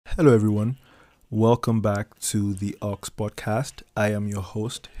Hello, everyone. Welcome back to the Ox Podcast. I am your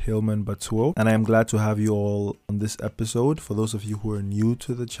host, Hillman Batuo, and I am glad to have you all on this episode. For those of you who are new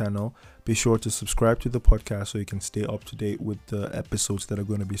to the channel, be sure to subscribe to the podcast so you can stay up to date with the episodes that are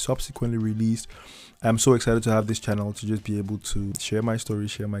going to be subsequently released. I'm so excited to have this channel to just be able to share my story,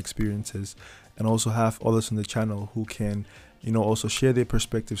 share my experiences, and also have others on the channel who can, also share their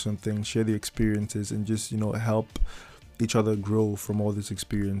perspectives on things, share their experiences, and just, help each other grow from all these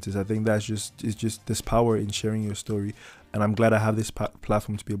experiences. I think it's just this power in sharing your story, and I'm glad I have this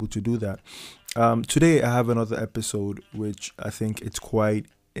platform to be able to do that. Today I have another episode which I think it's quite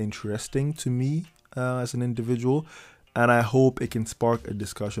interesting to me as an individual, and I hope it can spark a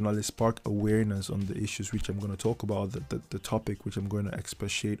discussion or spark awareness on the issues which I'm going to talk about, the topic which I'm going to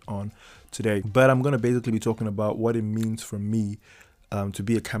expatiate on today. But I'm going to basically be talking about what it means for me to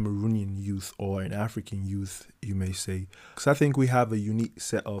be a Cameroonian youth, or an African youth, you may say. Because I think we have a unique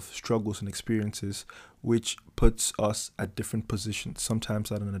set of struggles and experiences which puts us at different positions,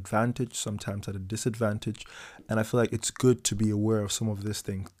 sometimes at an advantage, sometimes at a disadvantage. And I feel like it's good to be aware of some of these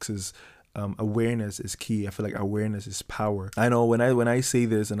things, because awareness is key. I feel like awareness is power. I know when I say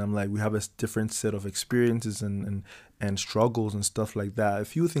this and I'm like, we have a different set of experiences and struggles and stuff like that, a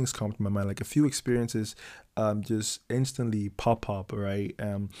few things come to my mind, like a few experiences just instantly pop up, right?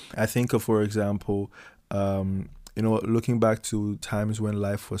 I think of, for example, looking back to times when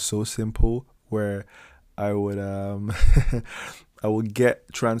life was so simple, where I would I would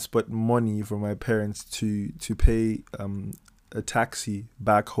get transport money from my parents to pay a taxi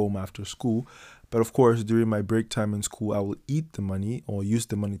back home after school. But of course, during my break time in school, I will eat the money or use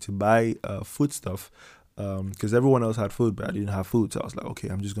the money to buy food stuff, because everyone else had food, but I didn't have food. So I was like, okay,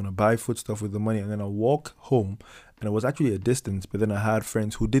 I'm just going to buy food stuff with the money, and then I'll walk home. And it was actually a distance, but then I had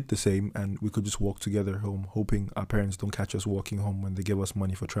friends who did the same, and we could just walk together home, hoping our parents don't catch us walking home when they give us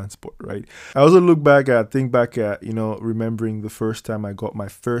money for transport, right? I also think back at, remembering the first time I got my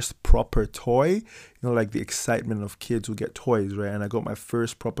first proper toy, like the excitement of kids who get toys, right? And I got my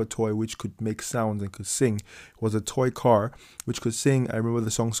first proper toy which could make sounds and could sing. It was a toy car which could sing. I remember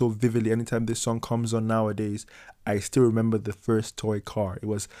the song so vividly. Anytime this song comes on nowadays, I still remember the first toy car. It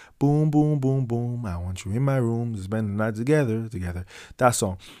was boom, boom, boom, boom. I want you in my room to spend the night together. That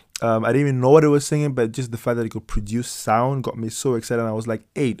song. I didn't even know what it was singing, but just the fact that it could produce sound got me so excited. And I was like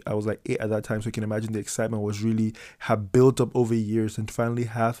 8. I was like 8 at that time. So you can imagine the excitement was really had built up over years, and finally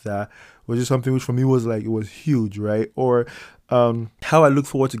have that was just something which for me was like, it was huge, right? Or how I look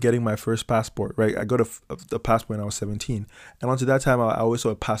forward to getting my first passport, right? I got a passport when I was 17. And until that time, I always saw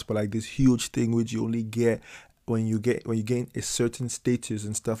a passport like this huge thing which you only get when you gain a certain status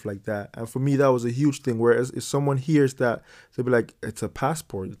and stuff like that. And for me, that was a huge thing. Whereas if someone hears that, they'll be like, it's a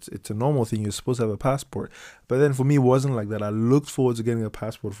passport, it's a normal thing, you're supposed to have a passport. But then for me, it wasn't like that. I looked forward to getting a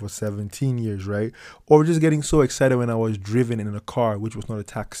passport for 17 years, right? Or just getting so excited when I was driven in a car which was not a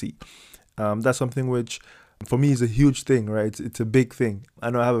taxi. That's something which for me is a huge thing, right? It's a big thing. I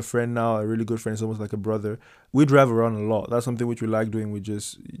know I have a friend now, a really good friend. It's almost like a brother. We drive around a lot. That's something which we like doing. It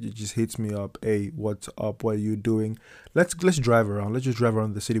just hits me up. Hey, what's up? What are you doing? Let's drive around. Let's just drive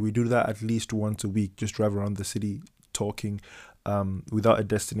around the city. We do that at least once a week. Just drive around the city talking, without a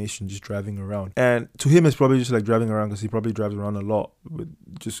destination, just driving around. And to him, it's probably just like driving around, because he probably drives around a lot with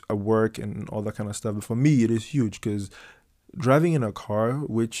just a work and all that kind of stuff. But for me, it is huge, because driving in a car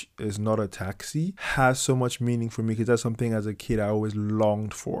which is not a taxi has so much meaning for me, because that's something as a kid I always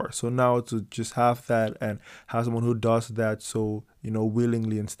longed for. So now to just have that and have someone who does that so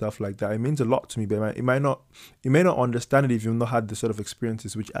willingly and stuff like that, it means a lot to me. But you may not understand it if you've not had the sort of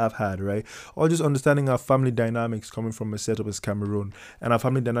experiences which I've had, right? Or just understanding our family dynamics coming from a setup as Cameroon, and our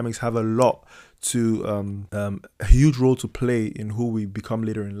family dynamics have a lot to a huge role to play in who we become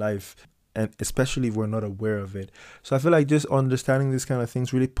later in life, and especially if we're not aware of it. So I feel like just understanding these kind of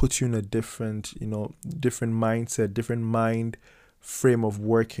things really puts you in a different mindset, different mind frame of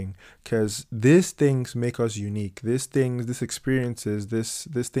working, because these things make us unique. These experiences,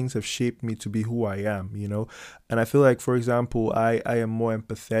 these things have shaped me to be who I am, And I feel like, for example, I am more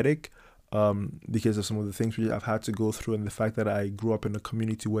empathetic, because of some of the things I've had to go through, and the fact that I grew up in a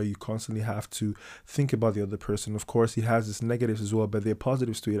community where you constantly have to think about the other person. Of course, it has its negatives as well, but there are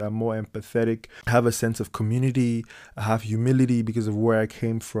positives to it. I'm more empathetic, I have a sense of community, I have humility because of where I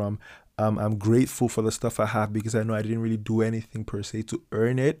came from. I'm grateful for the stuff I have, because I know I didn't really do anything per se to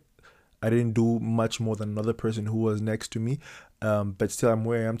earn it. I didn't do much more than another person who was next to me, but still I'm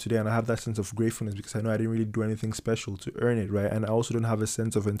where I am today, and I have that sense of gratefulness because I know I didn't really do anything special to earn it, right? And I also don't have a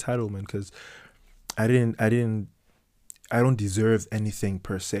sense of entitlement, because I don't deserve anything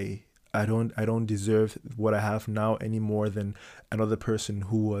per se. I don't deserve what I have now any more than another person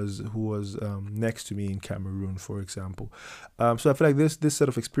who was next to me in Cameroon, for example. So I feel like this set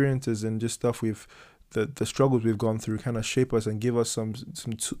of experiences and just stuff the struggles we've gone through kind of shape us and give us some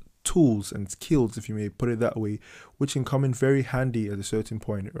tools and skills, if you may put it that way, which can come in very handy at a certain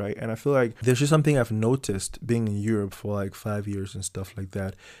point, right? And I feel like there's just something I've noticed being in Europe for like 5 years and stuff like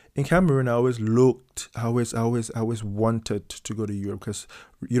that. In Cameroon, I always wanted to go to Europe because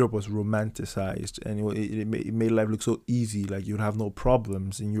Europe was romanticized, and it made life look so easy, like you'd have no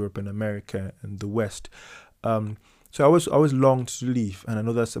problems in Europe and America and the West. So I always longed to leave, and I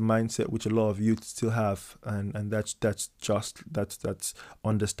know that's a mindset which a lot of youth still have, and that's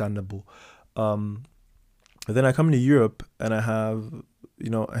understandable. Um, but then I come to Europe, and I have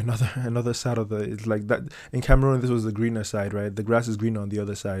another side of it's like that. In Cameroon, this was the greener side, right? The grass is greener on the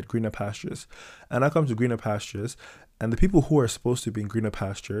other side, greener pastures, and I come to greener pastures, and the people who are supposed to be in greener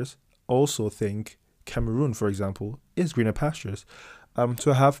pastures also think Cameroon, for example, is greener pastures.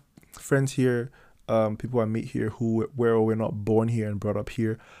 So I have friends here, people I meet here who were or were not born here and brought up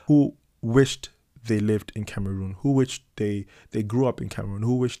here, who wished they lived in Cameroon, who wished they grew up in Cameroon,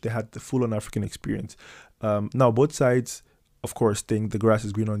 who wished they had the full-on African experience. Now, both sides, of course, think the grass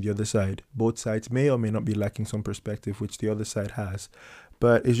is green on the other side. Both sides may or may not be lacking some perspective, which the other side has.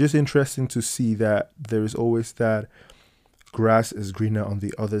 But it's just interesting to see that there is always that grass is greener on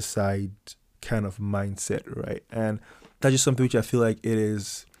the other side kind of mindset, right? And that's just something which I feel like it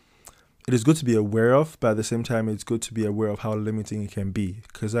is good to be aware of, but at the same time, it's good to be aware of how limiting it can be.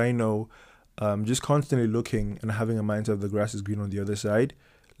 Because I know just constantly looking and having a mindset of the grass is green on the other side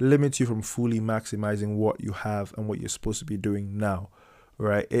limits you from fully maximizing what you have and what you're supposed to be doing now,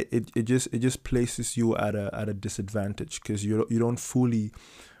 right? It just places you at a disadvantage because you don't fully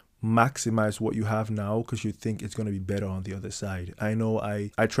maximize what you have now because you think it's going to be better on the other side. I know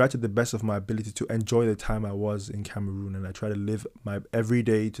I try to the best of my ability to enjoy the time I was in Cameroon, and I try to live my every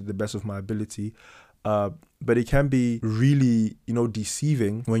day to the best of my ability. But it can be really,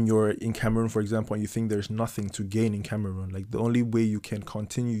 deceiving when you're in Cameroon, for example, and you think there's nothing to gain in Cameroon. Like the only way you can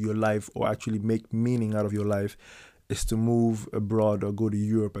continue your life or actually make meaning out of your life is to move abroad or go to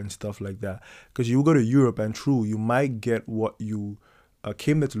Europe and stuff like that. Because you go to Europe and true, you might get what you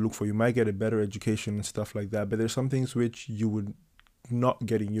came there to look for. You might get a better education and stuff like that. But there's some things which you would not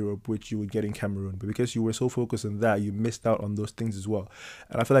get in Europe, which you would get in Cameroon. But because you were so focused on that, you missed out on those things as well.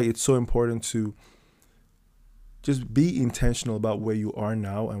 And I feel like it's so important to just be intentional about where you are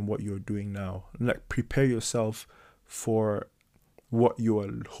now and what you're doing now. Like prepare yourself for what you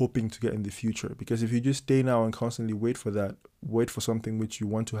are hoping to get in the future. Because if you just stay now and constantly wait for something which you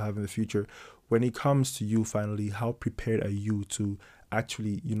want to have in the future, when it comes to you finally, how prepared are you to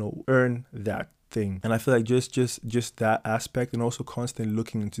actually, earn that thing? And I feel like just that aspect, and also constantly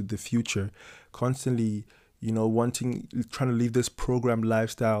looking into the future, constantly trying to leave this programmed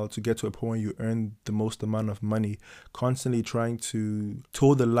lifestyle to get to a point where you earn the most amount of money, constantly trying to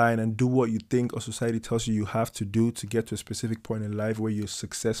toe the line and do what you think or society tells you have to do to get to a specific point in life where you're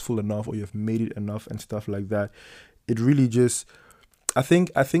successful enough or you've made it enough and stuff like that. It really just, I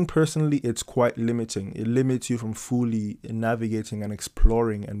think personally it's quite limiting. It limits you from fully navigating and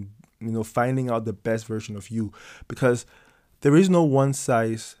exploring and, finding out the best version of you, because there is no one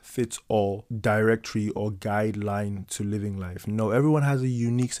size fits all directory or guideline to living life. No, everyone has a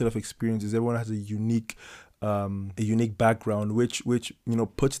unique set of experiences. Everyone has a unique background, which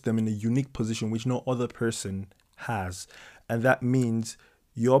puts them in a unique position which no other person has, and that means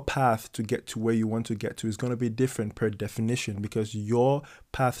your path to get to where you want to get to is going to be different per definition, because your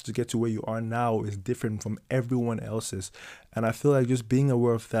path to get to where you are now is different from everyone else's. And I feel like just being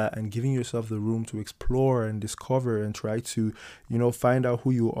aware of that and giving yourself the room to explore and discover and try to, find out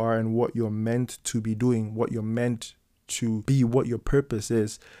who you are and what you're meant to be doing, what you're meant to be, what your purpose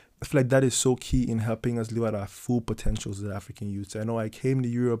is. I feel like that is so key in helping us live out our full potentials as African youths. I know I came to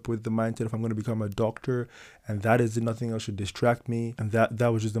Europe with the mindset if I'm going to become a doctor, and that is it, nothing else should distract me. And that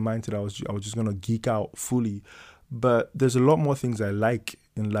was just the mindset. I was just going to geek out fully. But there's a lot more things I like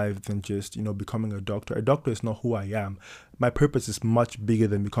in life than just, becoming a doctor. A doctor is not who I am. My purpose is much bigger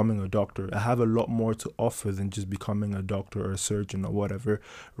than becoming a doctor. I have a lot more to offer than just becoming a doctor or a surgeon or whatever,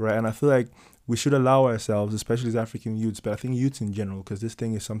 right? And I feel like we should allow ourselves, especially as African youths, but I think youths in general, because this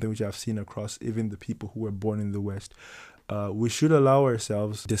thing is something which I've seen across even the people who were born in the West. We should allow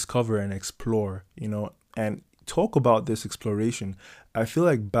ourselves discover and explore, and talk about this exploration. I feel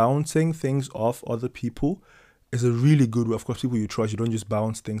like bouncing things off other people is a really good way. Of course, people you trust. You don't just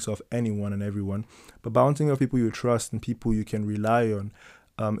bounce things off anyone and everyone, but bouncing off people you trust and people you can rely on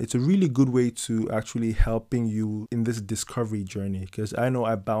it's a really good way to actually helping you in this discovery journey, because I know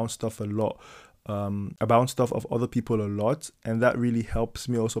I bounce stuff a lot. I bounce stuff off other people a lot, and that really helps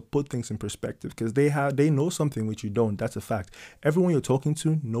me also put things in perspective, because they know something which you don't. That's a fact. Everyone you're talking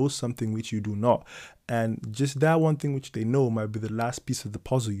to knows something which you do not, and just that one thing which they know might be the last piece of the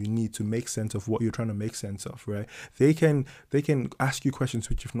puzzle you need to make sense of what you're trying to make sense of, right? They can ask you questions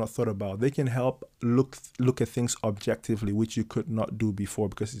which you've not thought about. They can help look at things objectively, which you could not do before,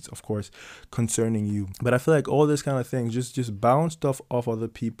 because it's of course concerning you. But I feel like all this kind of things, just bounce stuff off other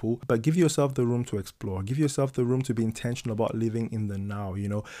people, but give yourself the room to explore. Give yourself the room to be intentional about living in the now.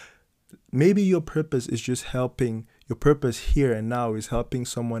 Maybe your purpose is just helping. Your purpose here and now is helping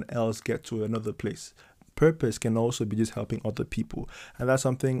someone else get to another place. Purpose can also be just helping other people, and that's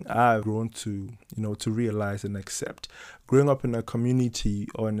something I've grown to realize and accept. Growing up in a community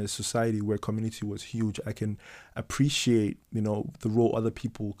or in a society where community was huge, I can appreciate the role other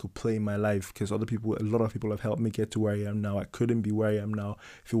people could play in my life, because a lot of people have helped me get to where I am now. I couldn't be where I am now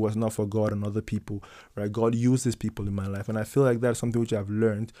if it was not for God and other people, right? God uses people in my life, and I feel like that's something which I've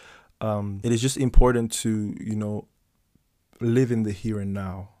learned. It is just important to live in the here and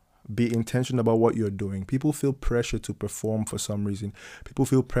now. Be intentional about what you're doing. People feel pressure to perform for some reason. People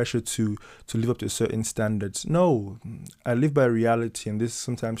feel pressure to live up to certain standards. No, I live by reality, and this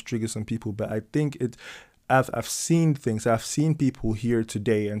sometimes triggers some people, but I think I've seen things. I've seen people here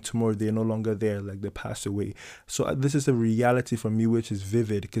today, and tomorrow they're no longer there, like they passed away. So this is a reality for me which is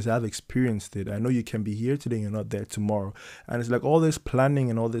vivid, because I've experienced it. I know you can be here today and you're not there tomorrow. And it's like all this planning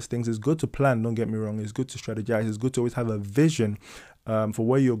and all these things. It's good to plan, don't get me wrong. It's good to strategize. It's good to always have a vision for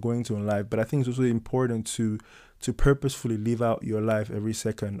where you're going to in life. But I think it's also important to purposefully live out your life every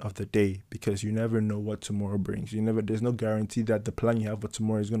second of the day, because you never know what tomorrow brings. There's no guarantee that the plan you have for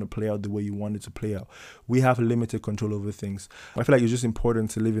tomorrow is going to play out the way you want it to play out. We have limited control over things. I feel like it's just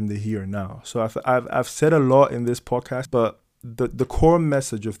important to live in the here and now. So I've said a lot in this podcast, but the core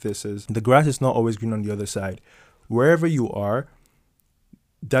message of this is the grass is not always green on the other side. Wherever you are,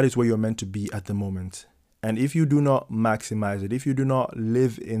 that is where you're meant to be at the moment. And if you do not maximize it, if you do not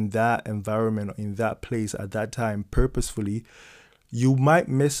live in that environment, or in that place at that time purposefully, you might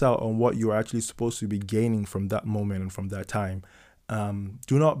miss out on what you're actually supposed to be gaining from that moment and from that time.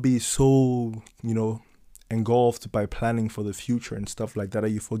 Do not be so, engulfed by planning for the future and stuff like that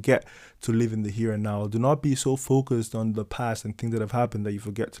you forget to live in the here and now. Do not be so focused on the past and things that have happened that you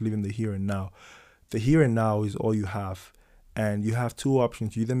forget to live in the here and now. The here and now is all you have. And you have two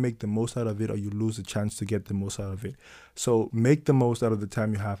options. You either make the most out of it, or you lose the chance to get the most out of it. So make the most out of the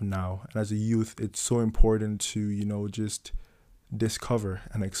time you have now. And as a youth, it's so important to, just discover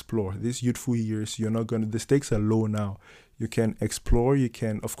and explore. These youthful years, the stakes are low now. You can explore. You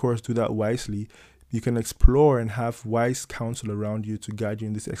can, of course, do that wisely. You can explore and have wise counsel around you to guide you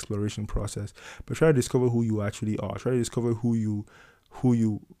in this exploration process. But try to discover who you actually are. Try to discover who you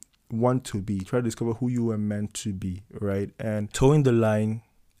want to be. Try to discover who you were meant to be, right? And towing the line,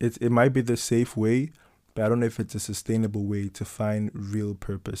 it might be the safe way, but I don't know if it's a sustainable way to find real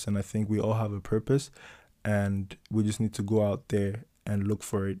purpose. And I think we all have a purpose, and we just need to go out there and look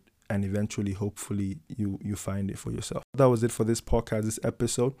for it, and eventually, hopefully, you find it for yourself. That was it for this podcast, this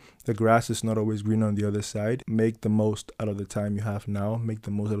episode. The grass is not always green on the other side. Make the most out of the time you have now. Make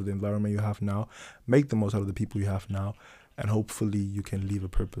the most out of the environment you have now. Make the most out of the people you have now. And hopefully you can live a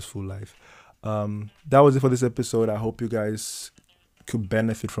purposeful life. That was it for this episode. I hope you guys could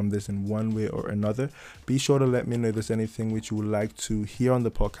benefit from this in one way or another. Be sure to let me know if there's anything which you would like to hear on the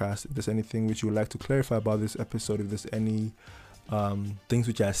podcast, if there's anything which you would like to clarify about this episode, if there's any things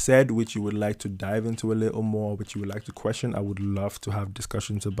which I said which you would like to dive into a little more, which you would like to question. I would love to have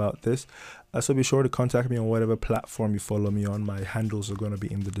discussions about this. So be sure to contact me on whatever platform you follow me on. My handles are going to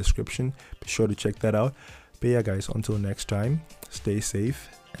be in the description. Be sure to check that out. But yeah, guys, until next time, stay safe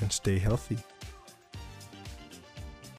and stay healthy.